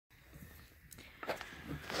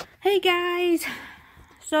Hey guys,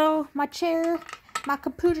 so my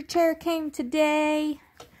computer chair came today.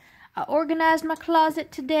 I organized my closet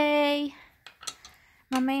today.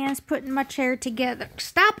 My man's putting my chair together.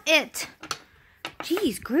 Stop it!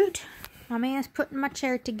 Jeez, Groot. My man's putting my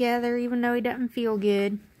chair together even though he doesn't feel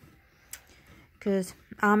good. Because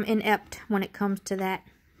I'm inept when it comes to that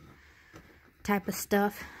type of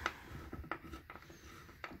stuff.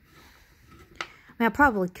 I mean, I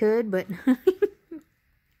probably could, but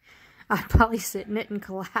I'd probably sit in it and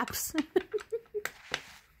collapse.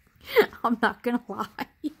 I'm not gonna lie.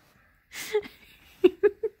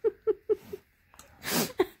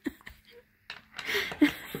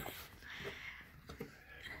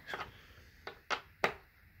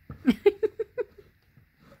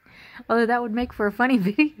 Although that would make for a funny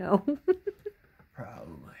video.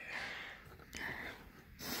 Probably.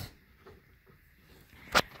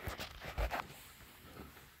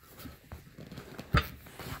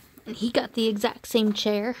 And he got the exact same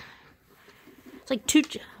chair. It's like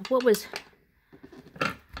what was...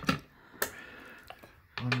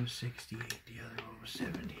 One was 68, the other one was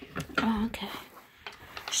 70. Oh, okay.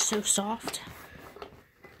 So soft.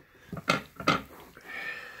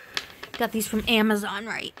 Got these from Amazon,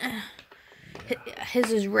 right?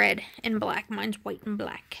 His is red and black. Mine's white and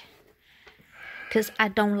black. Because I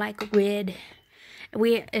don't like red.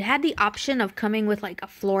 It had the option of coming with like a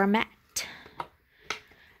floor mat.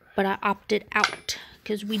 But I opted out.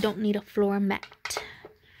 Because we don't need a floor mat.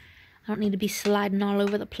 I don't need to be sliding all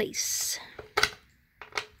over the place.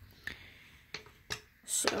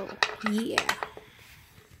 So, yeah.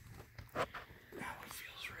 That one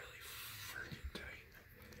feels really freaking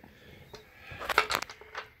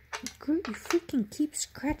tight. Groot, you freaking keep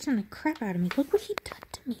scratching the crap out of me. Look what he did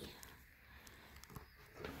to me.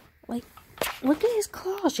 Like, look at his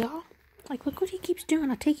claws, y'all. Like, look what he keeps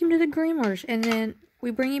doing. I take him to the groomers, and then we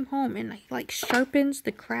bring him home, and he, like, sharpens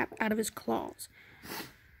the crap out of his claws.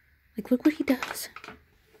 Like, look what he does.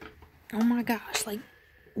 Oh my gosh, like,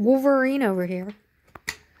 Wolverine over here.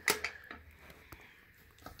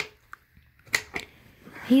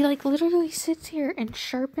 He, like, literally sits here and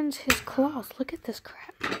sharpens his claws. Look at this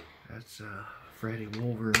crap. That's, Freddy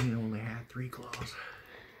Wolverine only had 3 claws.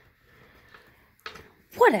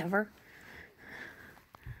 Whatever.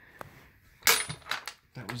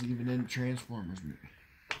 That was even in Transformers movie.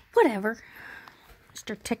 Whatever.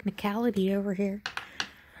 Mr. Technicality over here.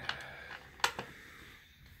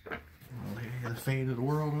 Well, yeah, the fate of the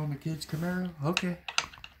world on the kid's Camaro? Okay.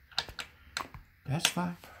 That's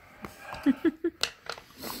fine.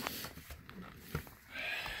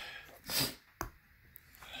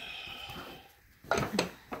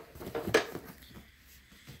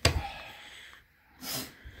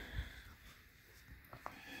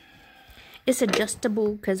 It's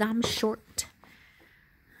adjustable because I'm short.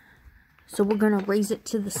 So we're going to raise it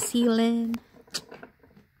to the ceiling.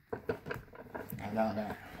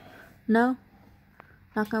 No. No?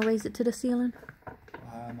 Not going to raise it to the ceiling?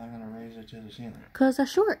 Why am I going to raise it to the ceiling? Because I'm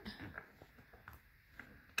short.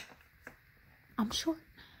 I'm short.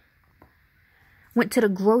 Went to the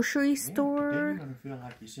grocery store. Then you're going to feel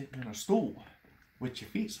like you're sitting in a stool with your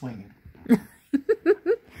feet swinging.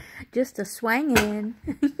 Just a swangin'.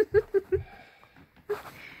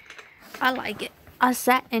 I like it. I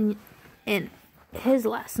sat in his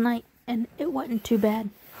last night and it wasn't too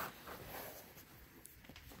bad.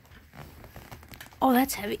 Oh,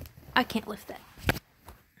 that's heavy. I can't lift that.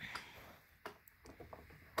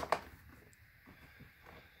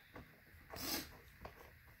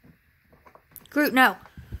 Groot, no.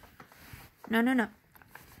 No. I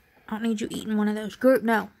don't need you eating one of those. Groot,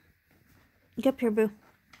 no. Get up here, boo.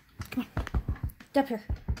 Come on. Get up here.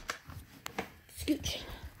 Scooch.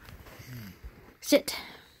 Sit.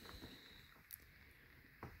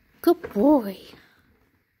 Good boy.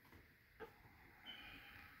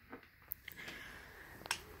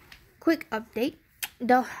 Quick update.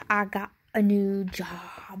 Though I got a new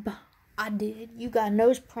job. I did. You got a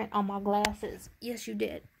nose print on my glasses. Yes, you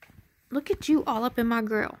did. Look at you all up in my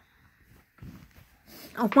grill.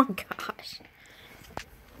 Oh my gosh.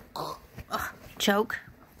 Choke.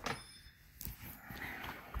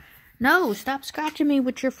 No, stop scratching me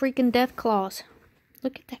with your freaking death claws.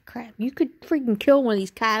 Look at that crap. You could freaking kill one of these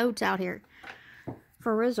coyotes out here.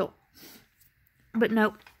 For Rizzle. But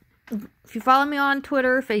no. If you follow me on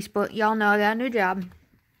Twitter or Facebook, y'all know I got a new job.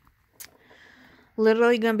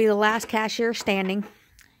 Literally gonna be the last cashier standing.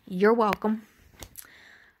 You're welcome.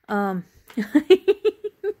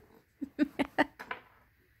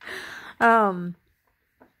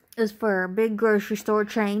 It's for a big grocery store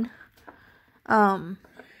chain.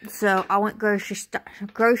 So I went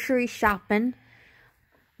grocery shopping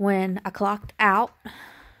when I clocked out.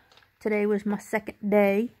 Today was my second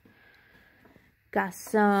day. Got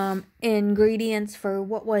some ingredients for,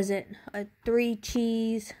 what was it? A 3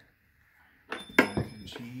 cheese. American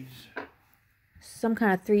cheese. Some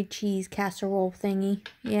kind of 3 cheese casserole thingy.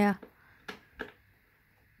 Yeah.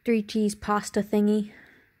 3 cheese pasta thingy.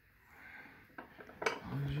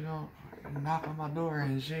 You don't knock on my door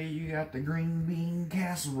and say you got the green bean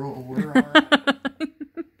casserole. We're alright.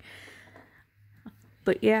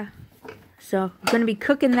 But yeah. So, I'm going to be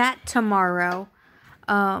cooking that tomorrow.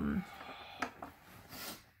 That's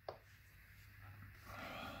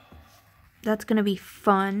going to be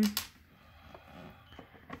fun.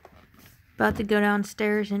 About to go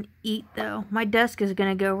downstairs and eat, though. My desk is going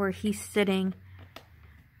to go where he's sitting.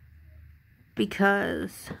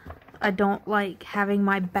 Because I don't like having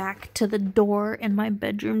my back to the door, and my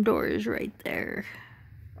bedroom door is right there.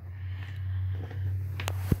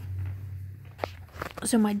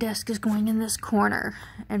 So my desk is going in this corner,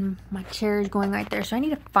 and my chair is going right there. So I need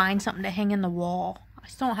to find something to hang in the wall. I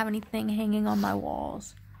still don't have anything hanging on my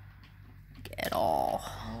walls. At all.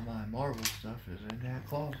 All my Marvel stuff is in that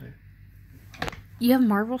closet. You have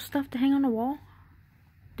Marvel stuff to hang on the wall?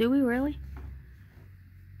 Do we really?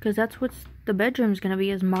 Because that's what the bedroom's going to be,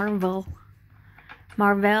 is Marvel.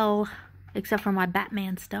 Marvel. Except for my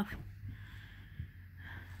Batman stuff.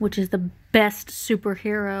 Which is the best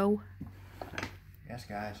superhero. Yes,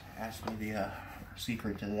 guys. Ask me the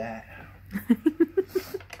secret to that.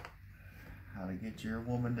 How to get your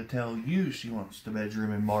woman to tell you she wants the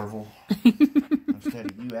bedroom in Marvel.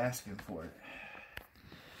 Instead of you asking for it.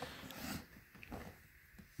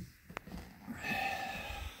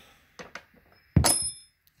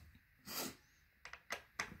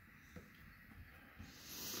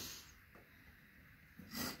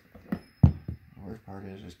 The worst part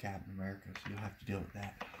is Captain America, so you'll have to deal with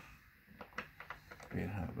that. Being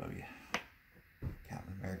hung above you.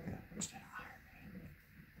 Captain America instead of Iron Man.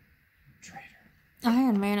 Traitor.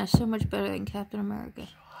 Iron Man is so much better than Captain America.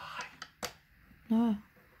 No.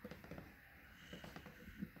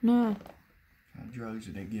 No. What kind of drugs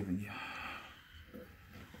are they giving you?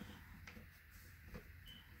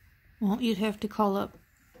 Well, you'd have to call up.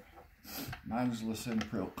 Mine's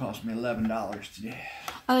Lisinopril. Cost me $11 today.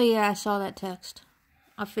 Oh yeah, I saw that text.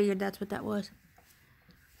 I figured that's what that was.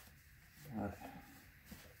 What?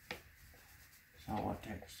 Saw what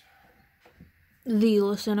text? The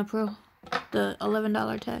Lisinopril. The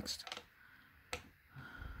 $11 text.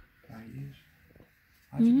 I use.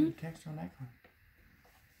 How'd you get a text on that card?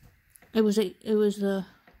 It was the,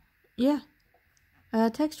 yeah. I got a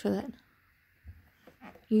text for that.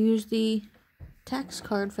 You used the tax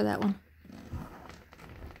card for that one.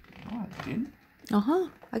 No, I didn't. Uh-huh.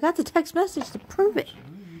 I got the text message to prove it.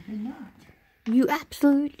 You did not. You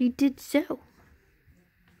absolutely did so.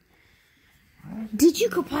 Did you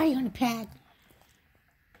go potty on a pad?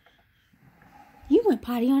 You went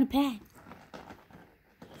potty on a pad.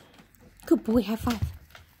 Good boy, high five.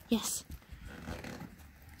 Yes.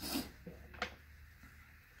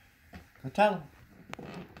 Go tell him. Go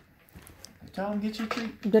tell him, get your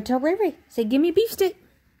treat. Go tell Ray Ray. Say, give me a beef stick.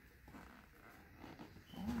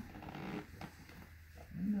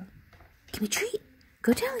 Give me a treat.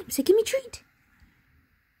 Go tell him. Say, give me a treat.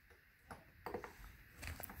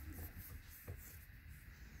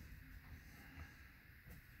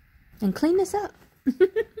 And clean this up.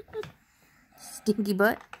 Stinky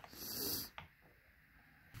butt.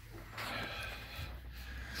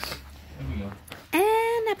 There we go.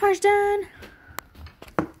 And that part's done.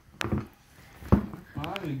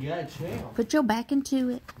 Oh, you got chill. Put your back into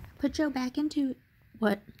it. Put your back into it.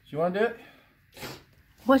 What? You want to do it?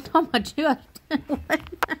 What talking about you? What?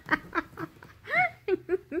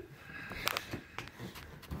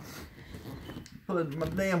 Put my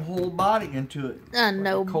damn whole body into it. I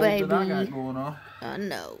know, cold baby. that I got going on. I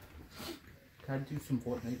know. Gotta do some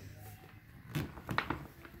Fortnite.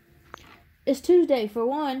 It's Tuesday for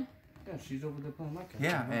one. Yeah, she's over there playing my cat.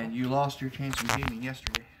 Yeah, and you lost your chance of gaming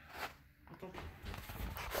yesterday.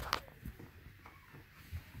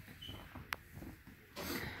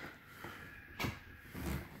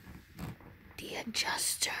 The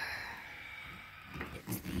adjuster.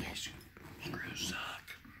 It's the adjuster. Screw suck.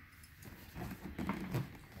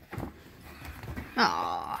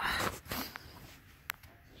 Aww.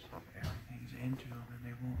 Everything's into them and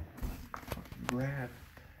they won't fucking grab.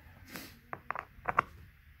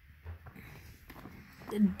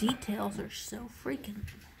 The details are so freaking.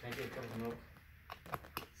 Can I get a cup of milk?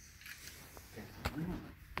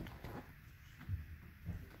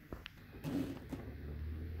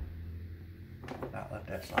 Not let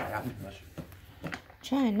that slide out too much.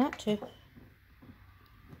 Trying not to.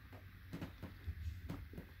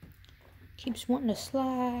 keeps wanting to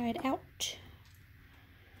slide out.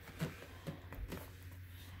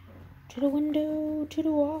 To the window, to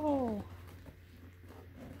the wall.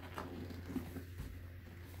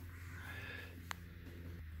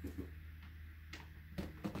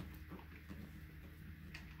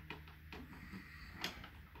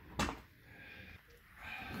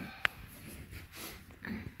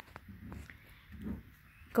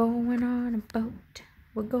 Going on a boat.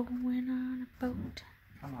 We're going on a boat.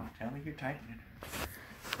 Come on, tell me you're tightening.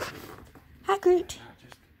 Hi, Groot. Not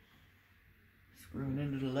just screwing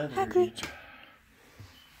into the leather. Hi, Groot.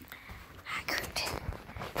 Hi, Groot.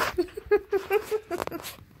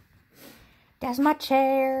 That's my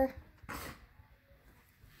chair.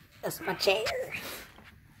 That's my chair.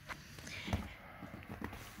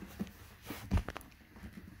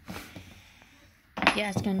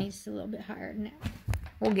 Yeah, it's gonna need a little bit higher than that.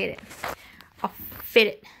 We'll get it. I'll fit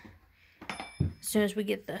it as soon as we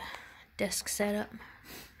get the desk set up.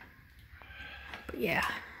 But yeah,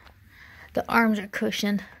 the arms are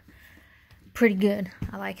cushioned pretty good.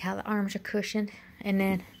 I like how the arms are cushioned. And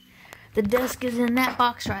then the desk is in that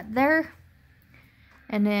box right there.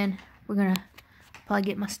 And then we're gonna probably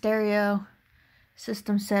get my stereo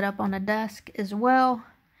system set up on the desk as well.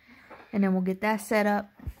 And then we'll get that set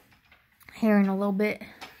up here in a little bit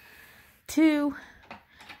too.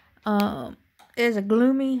 It's a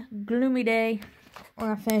gloomy day. We're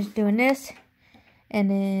gonna finish doing this and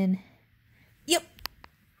then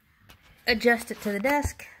adjust it to the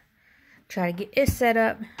desk, try to get it set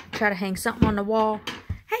up, try to hang something on the wall.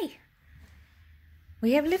 Hey,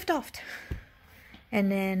 we have liftoff. And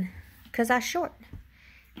then because I'm short,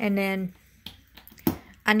 and then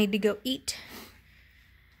I need to go eat.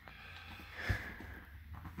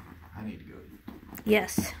 I need to go eat.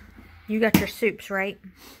 Yes. You got your soups, right?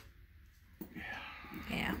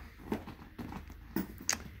 Yeah.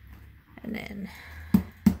 And then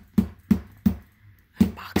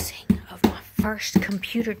unboxing of my first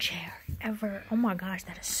computer chair ever. Oh my gosh,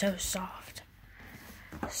 that is so soft.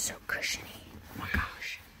 So cushiony. Oh my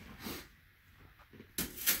gosh.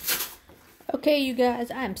 Okay, you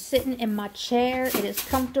guys, I am sitting in my chair. It is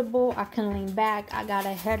comfortable. I can lean back. I got a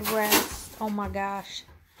headrest. Oh my gosh.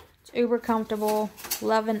 It's uber comfortable.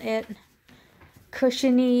 Loving it.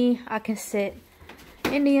 Cushiony. I can sit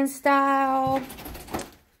Indian style.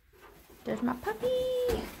 There's my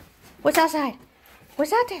puppy. What's outside?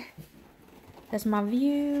 What's out there? That's my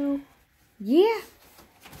view. Yeah.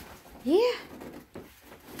 Yeah.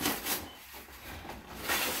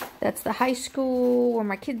 That's the high school where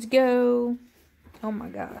my kids go. Oh my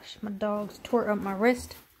gosh. My dog's tore up my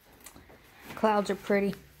wrist. Clouds are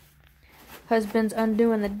pretty. Husband's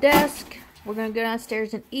undoing the desk. We're going to go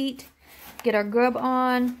downstairs and eat. Get our grub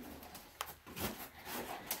on.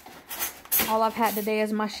 All I've had today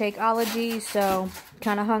is my Shakeology, so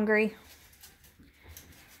kind of hungry.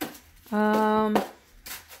 Probably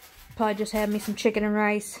just had me some chicken and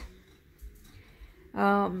rice.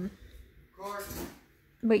 But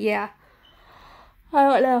yeah, I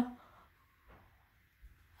don't know.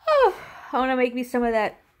 Oh, I want to make me some of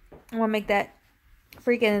that. I want to make that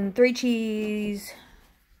freaking 3 cheese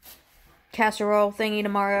casserole thingy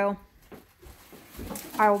tomorrow.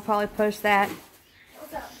 I will probably post that.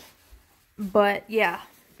 What's up? But yeah,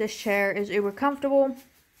 this chair is uber comfortable.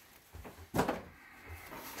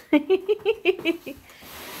 Trying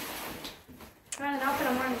an outfit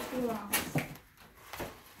I'm wearing to school office.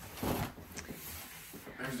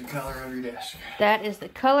 There's the color of your desk. That is the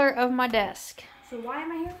color of my desk. So why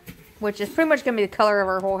am I here? Which is pretty much going to be the color of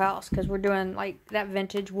our whole house. Because we're doing like that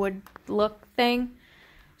vintage wood look thing.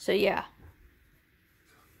 So yeah.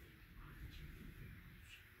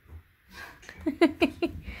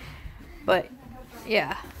 But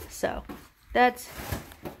yeah. So that's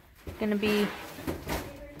going to be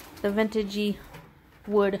the vintagey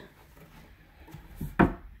wood.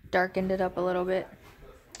 Darkened it up a little bit.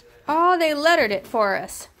 Oh, they lettered it for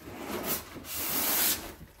us.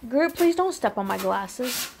 Groot, please don't step on my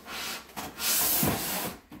glasses.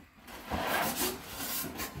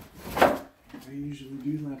 I usually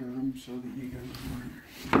do letter them so that you guys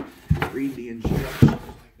read the instructions like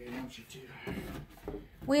they want you to.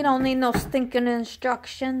 We don't need no stinking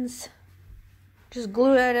instructions. Just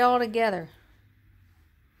glue it all together.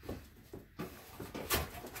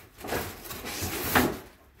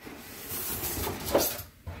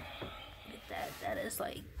 That is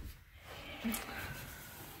like...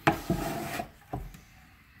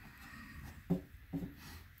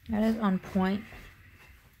 That is on point.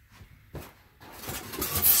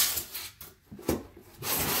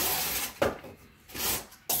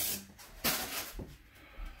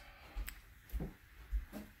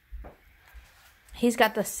 He's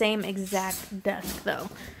got the same exact desk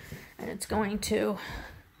though. And it's going to,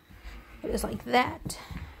 it is like that.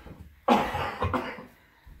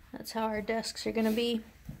 That's how our desks are going to be.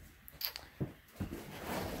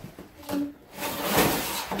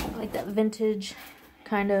 Like that vintage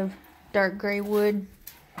kind of dark gray wood.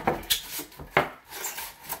 That's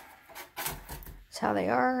how they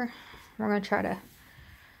are. We're going to try to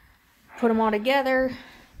put them all together.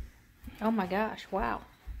 Oh my gosh, wow.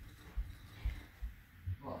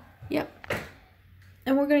 Yep.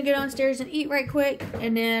 And we're going to get downstairs and eat right quick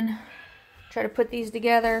and then try to put these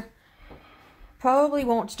together. Probably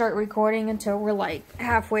won't start recording until we're like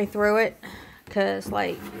halfway through it. Because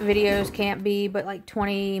like videos can't be but like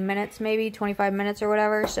 20 minutes maybe, 25 minutes or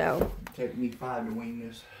whatever, so. Take me 5 to wing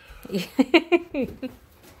this. The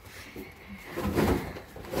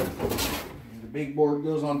big board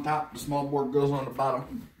goes on top, the small board goes on the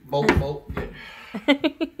bottom. Bolt.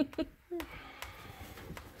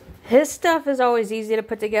 His stuff is always easy to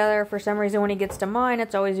put together. For some reason when he gets to mine,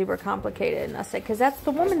 it's always super complicated. And I said, because that's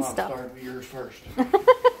the woman's stuff. Start with yours first.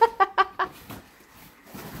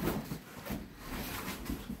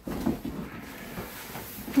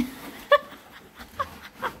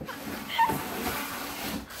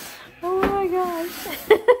 Oh my gosh.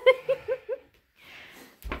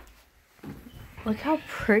 Look how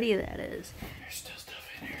pretty that is. There's still stuff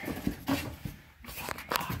in here.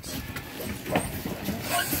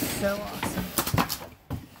 So awesome.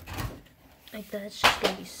 Like that's just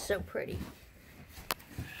gonna be so pretty.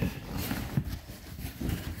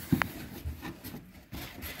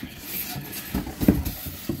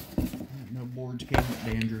 No boards came with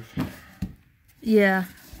dandruff. Yeah,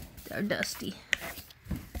 they're dusty.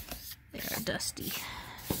 They are dusty.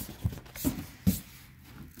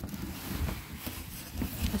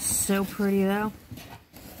 It's so pretty though.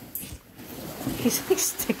 He's like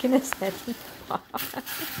sticking his head in the pot.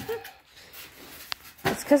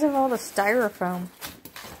 It's because of all the styrofoam.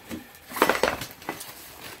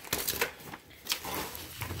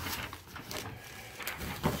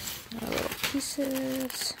 Little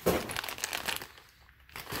pieces.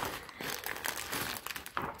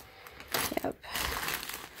 Yep.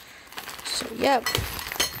 So, yep.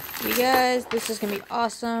 You guys, this is going to be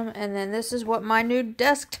awesome. And then this is what my new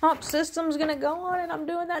desktop system is going to go on. And I'm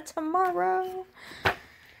doing that tomorrow.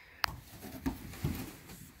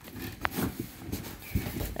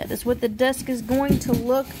 That is what the desk is going to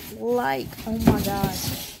look like. Oh my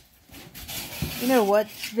gosh. You know what?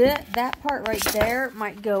 That part right there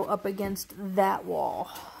might go up against that wall.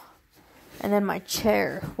 And then my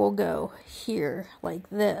chair will go here like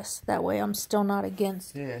this. That way I'm still not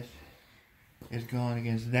against. This is going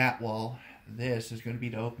against that wall. This is going to be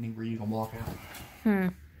the opening where you can walk out. I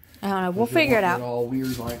don't know. We'll figure it out. All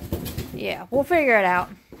weird like. Yeah, we'll figure it out.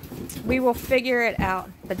 We will figure it out.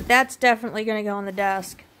 But that's definitely going to go on the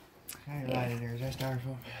desk. How you light in there? Is that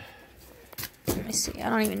styrofoam? Let me see. I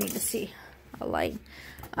don't even need to see a light.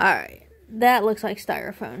 Alright. That looks like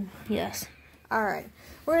styrofoam. Yes. Alright.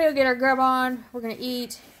 We're going to go get our grub on. We're going to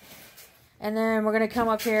eat. And then we're going to come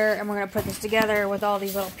up here and we're going to put this together with all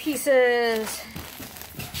these little pieces.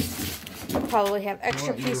 We'll probably have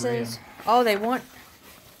extra pieces. Oh, they want...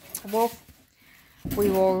 Well, we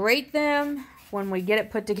will rate them when we get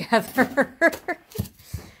it put together.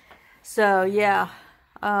 So, yeah.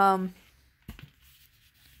 To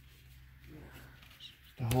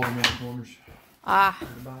hold them in the corners.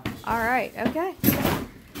 Alright, okay.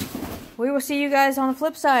 We will see you guys on the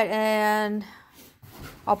flip side, and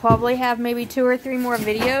I'll probably have maybe 2 or 3 more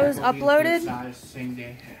videos uploaded. Same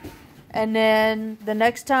day. And then the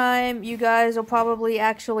next time you guys will probably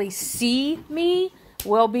actually see me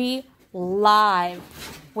will be live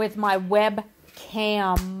with my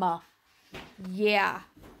webcam. Yeah.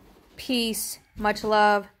 Peace. Much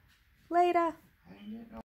love. Later.